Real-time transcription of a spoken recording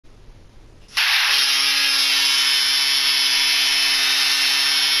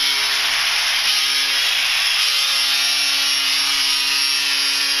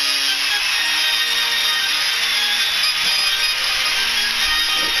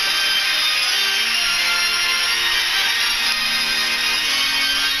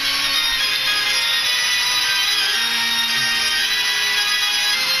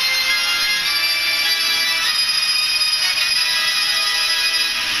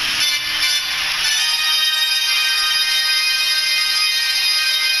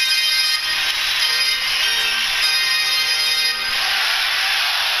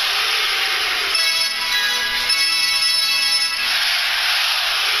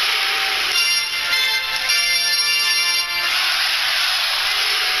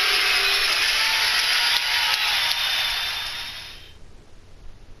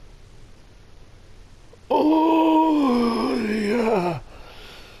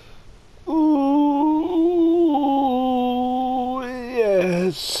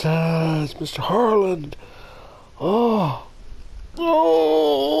Mr. Harland. Oh.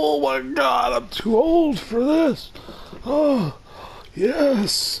 Oh my God, I'm too old for this. Oh,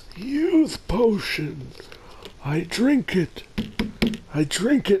 yes, youth potion. I drink it. I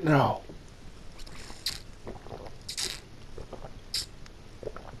drink it now.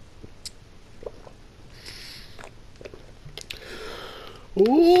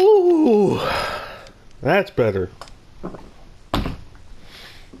 Ooh, that's better.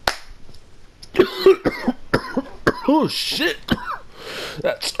 Oh shit.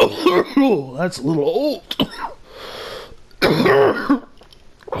 That's a little old.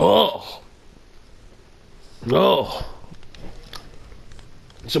 Oh. Oh.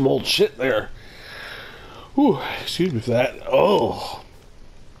 Some old shit there. Ooh, excuse me for that. Oh.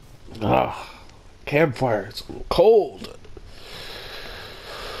 Ah. Campfire. It's a little cold.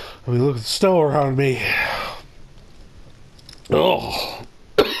 I mean, look at the snow around me. Oh.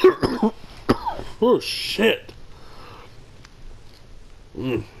 Oh shit.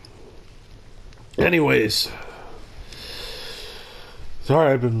 Anyways,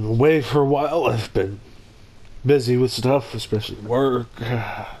 sorry, I've been away for a while. I've been busy with stuff, especially work.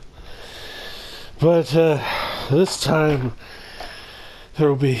 But this time there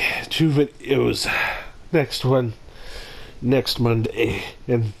will be 2 videos. Next one next Monday,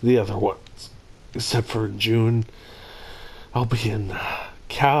 and the other ones, except for in June, I'll be in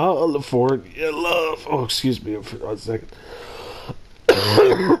California, love. Oh, excuse me for 1 second.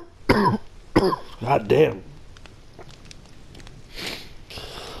 God damn.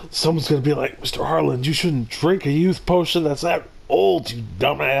 Someone's gonna be like, Mr. Harland, you shouldn't drink a youth potion that's that old, you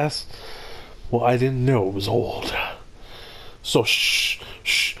dumbass. Well, I didn't know it was old. So shh,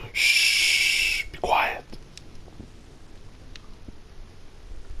 shh, shh, be quiet.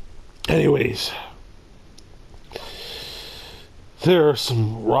 Anyways, there are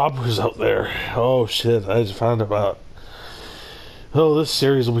some robbers out there. Oh shit, I just found about. Oh, this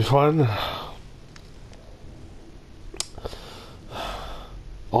series will be fun.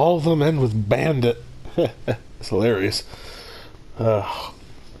 All of them end with Bandit. It's hilarious. But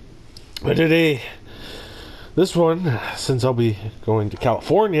today, this one, since I'll be going to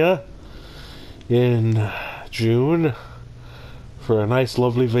California in June for a nice,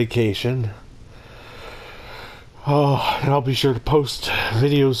 lovely vacation. Oh, and I'll be sure to post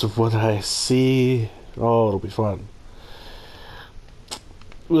videos of what I see. Oh, it'll be fun.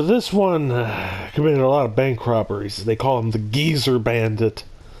 With this one, committed a lot of bank robberies. They call him the Geezer Bandit.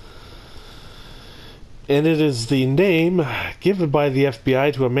 And it is the name given by the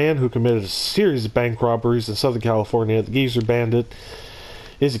FBI to a man who committed a series of bank robberies in Southern California. The Geezer Bandit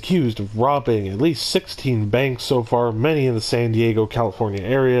is accused of robbing at least 16 banks so far, many in the San Diego, California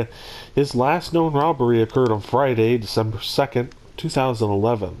area. His last known robbery occurred on Friday, December 2nd,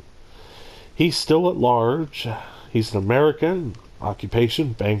 2011. He's still at large. He's an American,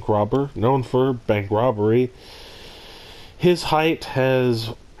 occupation, bank robber, known for bank robbery. His height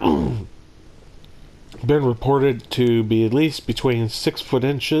has been reported to be at least between 6 foot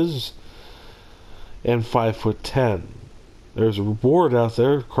inches and 5'10". There's a reward out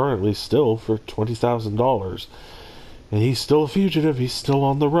there currently still for $20,000. And he's still a fugitive. He's still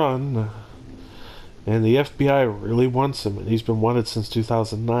on the run. And the FBI really wants him. And he's been wanted since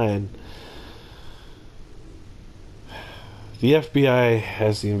 2009. The FBI,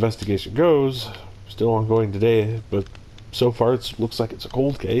 as the investigation goes, still ongoing today, but so far it looks like it's a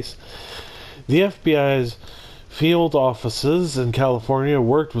cold case. The FBI's field offices in California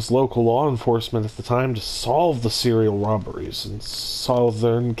worked with local law enforcement at the time to solve the serial robberies in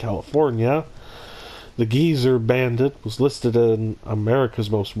Southern California. The Geezer Bandit was listed in America's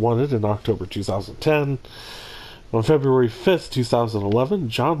Most Wanted in October 2010. On February 5th, 2011,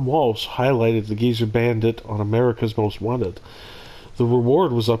 John Walsh highlighted the Geezer Bandit on America's Most Wanted. The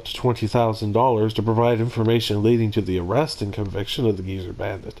reward was up to $20,000 to provide information leading to the arrest and conviction of the Geezer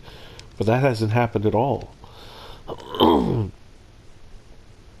Bandit. But that hasn't happened at all.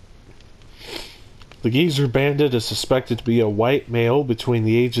 The Geezer Bandit is suspected to be a white male between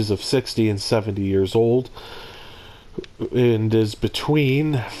the ages of 60 and 70 years old and is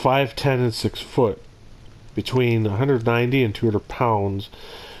between 5'10 and 6 foot, between 190 and 200 pounds,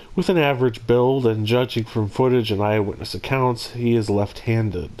 with an average build, and judging from footage and eyewitness accounts, he is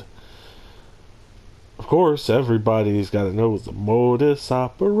left-handed. Of course, everybody's got to know the modus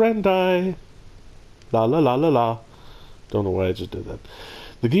operandi. La la la la la. Don't know why I just did that.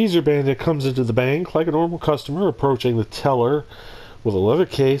 The Geezer Bandit comes into the bank like a normal customer, approaching the teller with a leather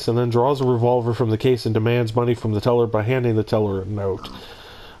case, and then draws a revolver from the case and demands money from the teller by handing the teller a note.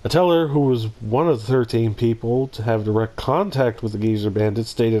 A teller who was one of the 13 people to have direct contact with the Geezer Bandit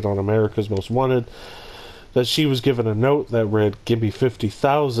stated on America's Most Wanted that she was given a note that read, "Give me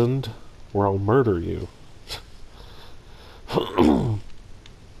 50,000 or I'll murder you."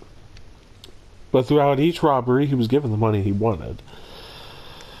 But throughout each robbery, he was given the money he wanted.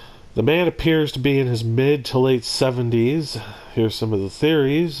 The man appears to be in his mid to late 70s. Here's some of the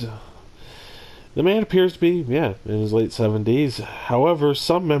theories. The man appears to be, in his late 70s. However,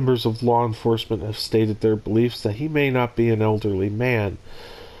 some members of law enforcement have stated their beliefs that he may not be an elderly man.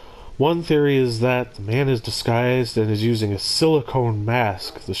 One theory is that the man is disguised and is using a silicone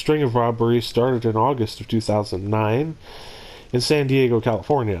mask. The string of robberies started in August of 2009 in San Diego,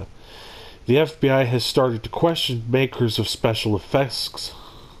 California. The FBI has started to question makers of special effects.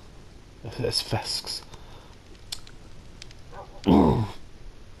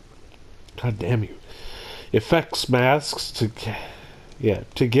 God damn you. Effects masks to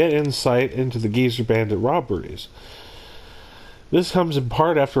get insight into the Geezer Bandit robberies. This comes in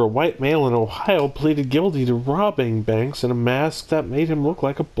part after a white male in Ohio pleaded guilty to robbing banks in a mask that made him look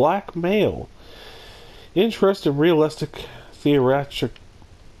like a black male. Interest in realistic theatric...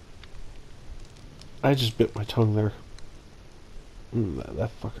 I just bit my tongue there.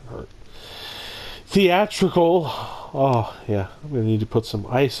 That fucking hurt. Theatrical... Oh, yeah. I'm going to need to put some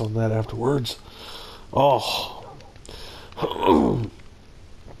ice on that afterwards. Oh.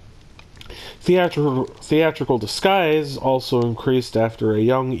 Theatrical disguise also increased after a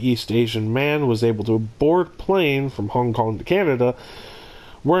young East Asian man was able to board a plane from Hong Kong to Canada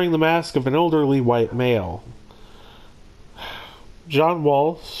wearing the mask of an elderly white male. John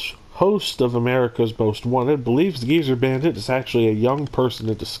Walsh, host of America's Most Wanted, believes the Geezer Bandit is actually a young person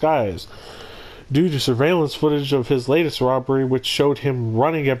in disguise due to surveillance footage of his latest robbery, which showed him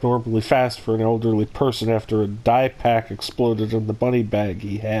running abnormally fast for an elderly person after a dye pack exploded in the bunny bag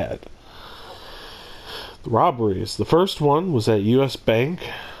he had. The robberies. The first one was at U.S. Bank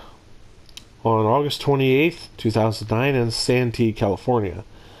on August 28th, 2009 in Santee, California.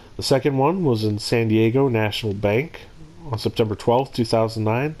 The second one was in San Diego National Bank on September 12th,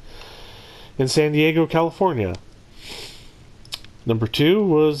 2009 in San Diego, California. Number 2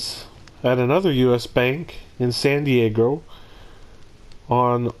 was at another U.S. bank in San Diego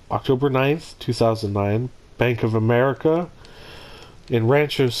on October 9th, 2009. Bank of America in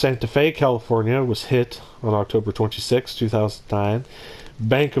Rancho Santa Fe, California was hit on October 26, 2009.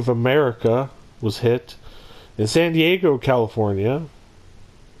 Bank of America was hit in San Diego, California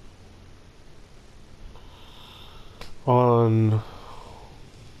on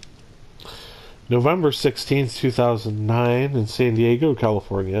November 16, 2009 in San Diego,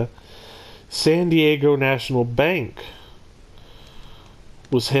 California. San Diego National Bank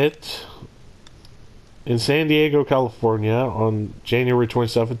was hit in San Diego, California on January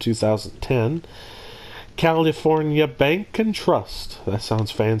 27, 2010. California Bank and Trust. That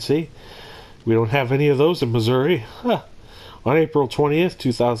sounds fancy. We don't have any of those in Missouri. Huh. On April 20th,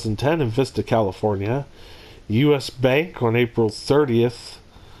 2010 in Vista, California. U.S. Bank on April 30th,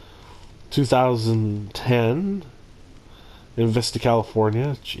 2010 in Vista,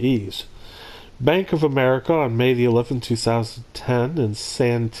 California. Jeez. Bank of America on May the 11th, 2010 in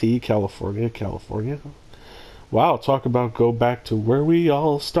Santee, California. Wow, talk about go back to where we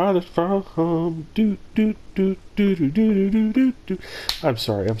all started from. I'm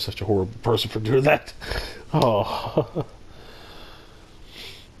sorry, I'm such a horrible person for doing that. Oh.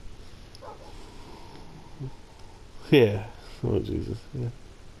 Yeah. Oh, Jesus. Yeah.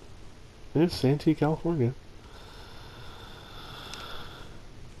 It's Santee, California.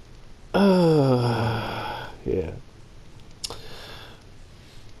 Yeah.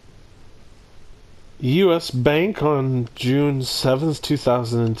 U.S. Bank on June 7th,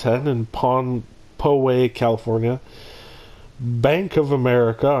 2010 in Poway, California. Bank of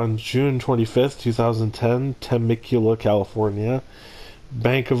America on June 25th, 2010, Temecula, California.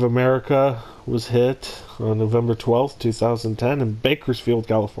 Bank of America was hit on November 12th, 2010 in Bakersfield,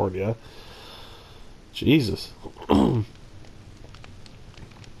 California. Jesus.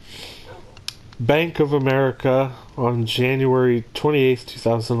 Bank of America on January 28th,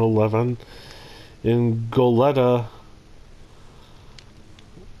 2011 in Goleta,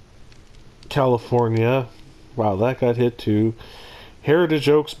 California. Wow, that got hit too. Heritage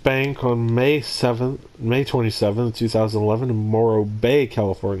Oaks Bank on May 27th, 2011 in Morro Bay,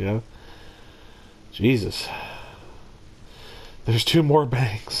 California. Jesus. There's 2 more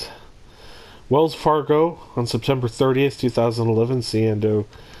banks. Wells Fargo on September 30th, 2011, San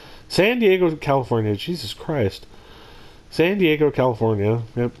Diego, California. Jesus Christ. San Diego, California.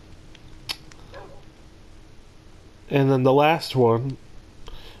 Yep. And then the last one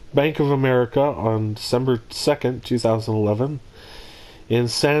Bank of America on December 2nd, 2011 in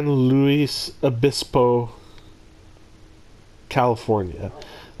San Luis Obispo, California.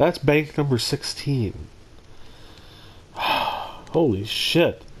 That's bank number 16. Holy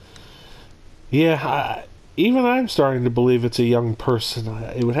shit. Yeah, even I'm starting to believe it's a young person.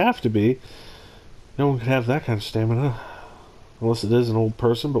 It would have to be. No one could have that kind of stamina. Unless it is an old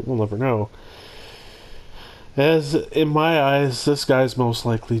person, but we'll never know. As in my eyes, this guy's most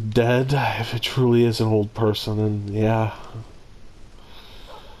likely dead if it truly is an old person. And yeah,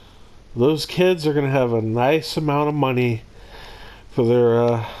 those kids are going to have a nice amount of money for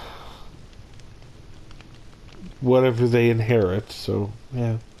their whatever they inherit. So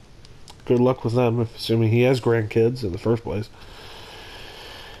yeah, good luck with them, assuming he has grandkids in the first place.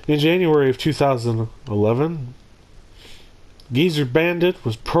 In January of 2011, Geezer Bandit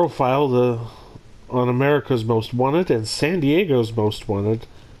was profiled on America's Most Wanted and San Diego's Most Wanted,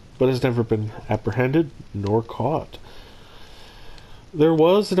 but has never been apprehended nor caught. There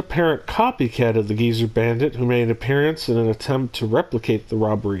was an apparent copycat of the Geezer Bandit who made an appearance in an attempt to replicate the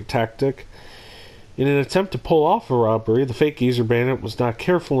robbery tactic. In an attempt to pull off a robbery, the fake Geezer Bandit was not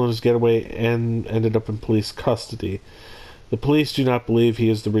careful in his getaway and ended up in police custody. The police do not believe he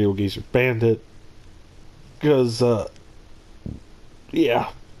is the real Geezer Bandit because,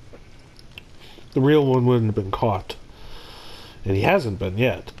 yeah, the real one wouldn't have been caught. And he hasn't been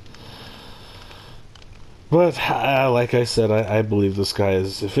yet. But, like I said, I believe this guy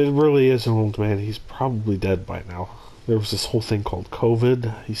is, if it really is an old man, he's probably dead by now. There was this whole thing called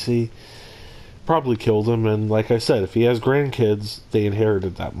COVID, you see. Probably killed him, and like I said, if he has grandkids, they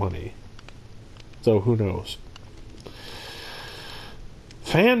inherited that money. So, who knows?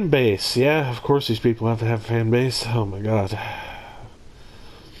 Fan base. Yeah, of course these people have to have a fan base. Oh my god.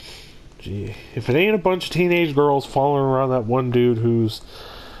 Gee, if it ain't a bunch of teenage girls following around that one dude who's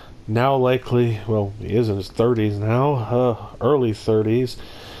now likely, well, he is in his 30s now, early 30s,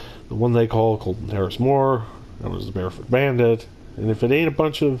 the one they call Colton Harris Moore, known as the Barefoot Bandit, and if it ain't a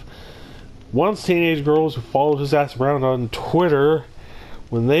bunch of once teenage girls who followed his ass around on Twitter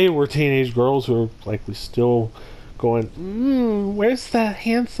when they were teenage girls who are likely still going, where's that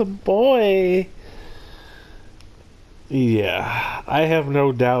handsome boy? Yeah, I have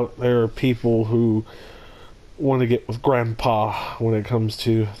no doubt there are people who want to get with Grandpa when it comes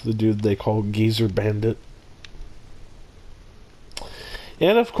to the dude they call Geezer Bandit.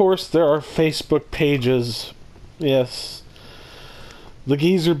 And of course, there are Facebook pages. Yes, the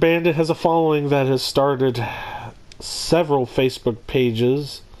Geezer Bandit has a following that has started several Facebook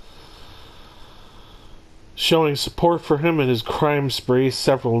pages showing support for him and his crime spree.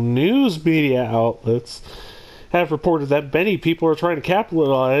 Several news media outlets have reported that many people are trying to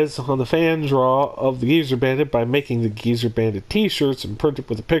capitalize on the fan draw of the Geezer Bandit by making the Geezer Bandit t-shirts and printed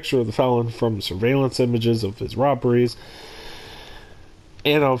with a picture of the felon from surveillance images of his robberies.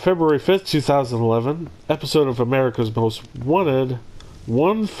 And on February 5th, 2011, episode of America's Most Wanted,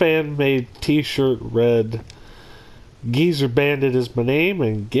 one fan-made t-shirt read, Geezer Bandit is my name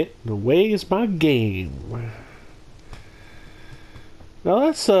and getting away is my game. Now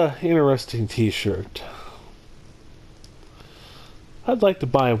that's an interesting t-shirt. I'd like to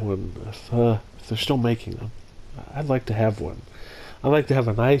buy one if they're still making them. I'd like to have one. I'd like to have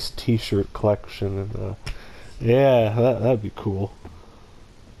a nice t-shirt collection, and yeah, that'd be cool.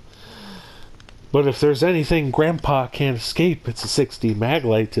 But if there's anything Grandpa can't escape, it's a 6D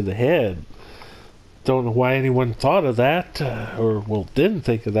Maglite to the head. Don't know why anyone thought of that, or well, didn't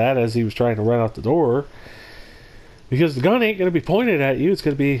think of that as he was trying to run out the door. Because the gun ain't going to be pointed at you. It's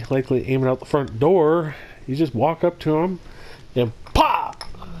going to be likely aiming out the front door. You just walk up to him and pop!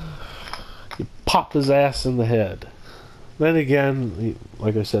 You pop his ass in the head. Then again,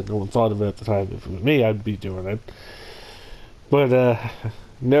 like I said, no one thought of it at the time. If it was me, I'd be doing it. But,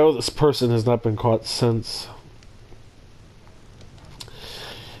 no, this person has not been caught since.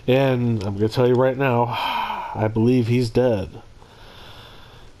 And I'm going to tell you right now, I believe he's dead.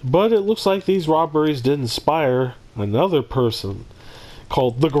 But it looks like these robberies did inspire another person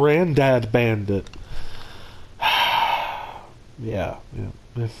called the Granddad Bandit. Yeah.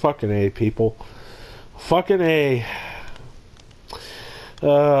 Fucking A, people. Fucking A.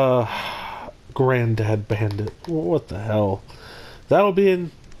 Granddad Bandit. What the hell? That'll be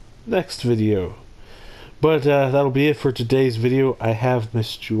in next video. But that'll be it for today's video. I have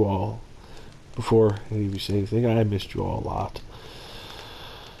missed you all. Before any of you say anything, I missed you all a lot.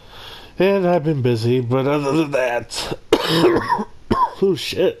 And I've been busy, but other than that... oh,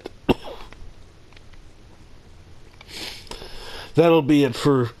 shit. That'll be it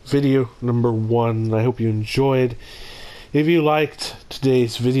for video number 1. I hope you enjoyed. If you liked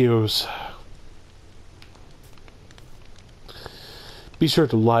today's videos, be sure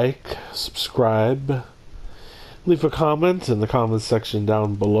to like, subscribe, leave a comment in the comments section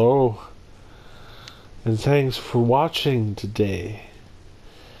down below. And thanks for watching today.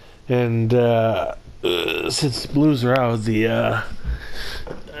 And since the Blues are out of the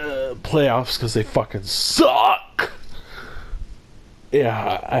playoffs because they fucking suck,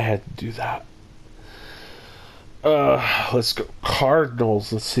 yeah, I had to do that. Let's go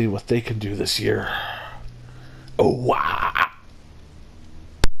Cardinals. Let's see what they can do this year. Oh, wow.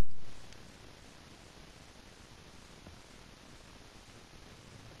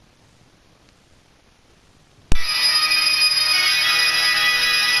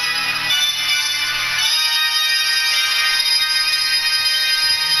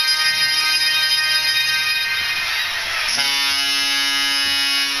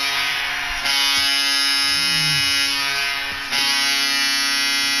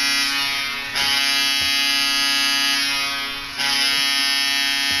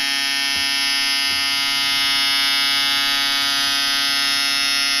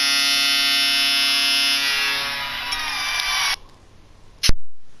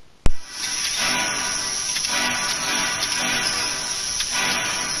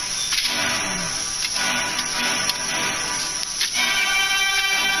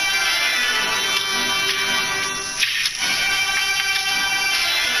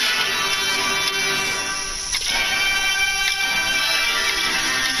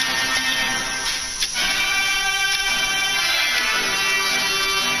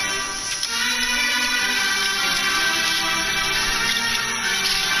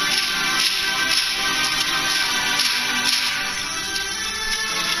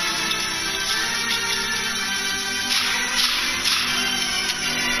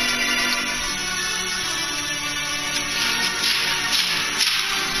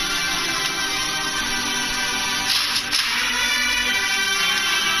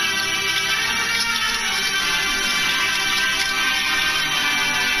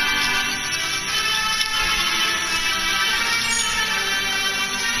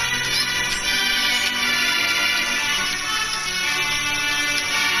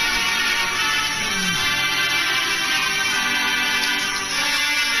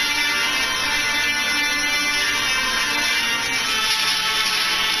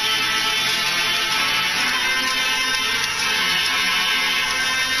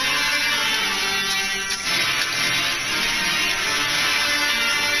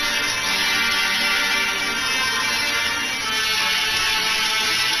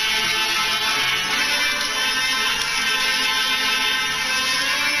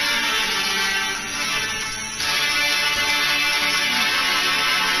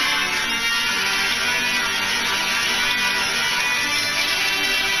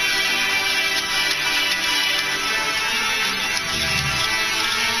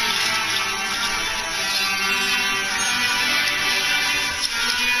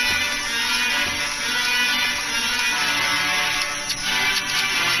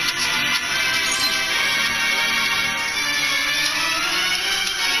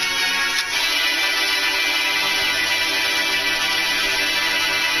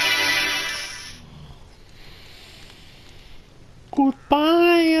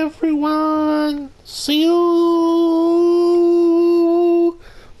 Goodbye, everyone. See you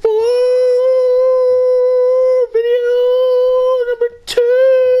for video number 2.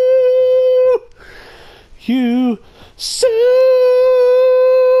 You superstar.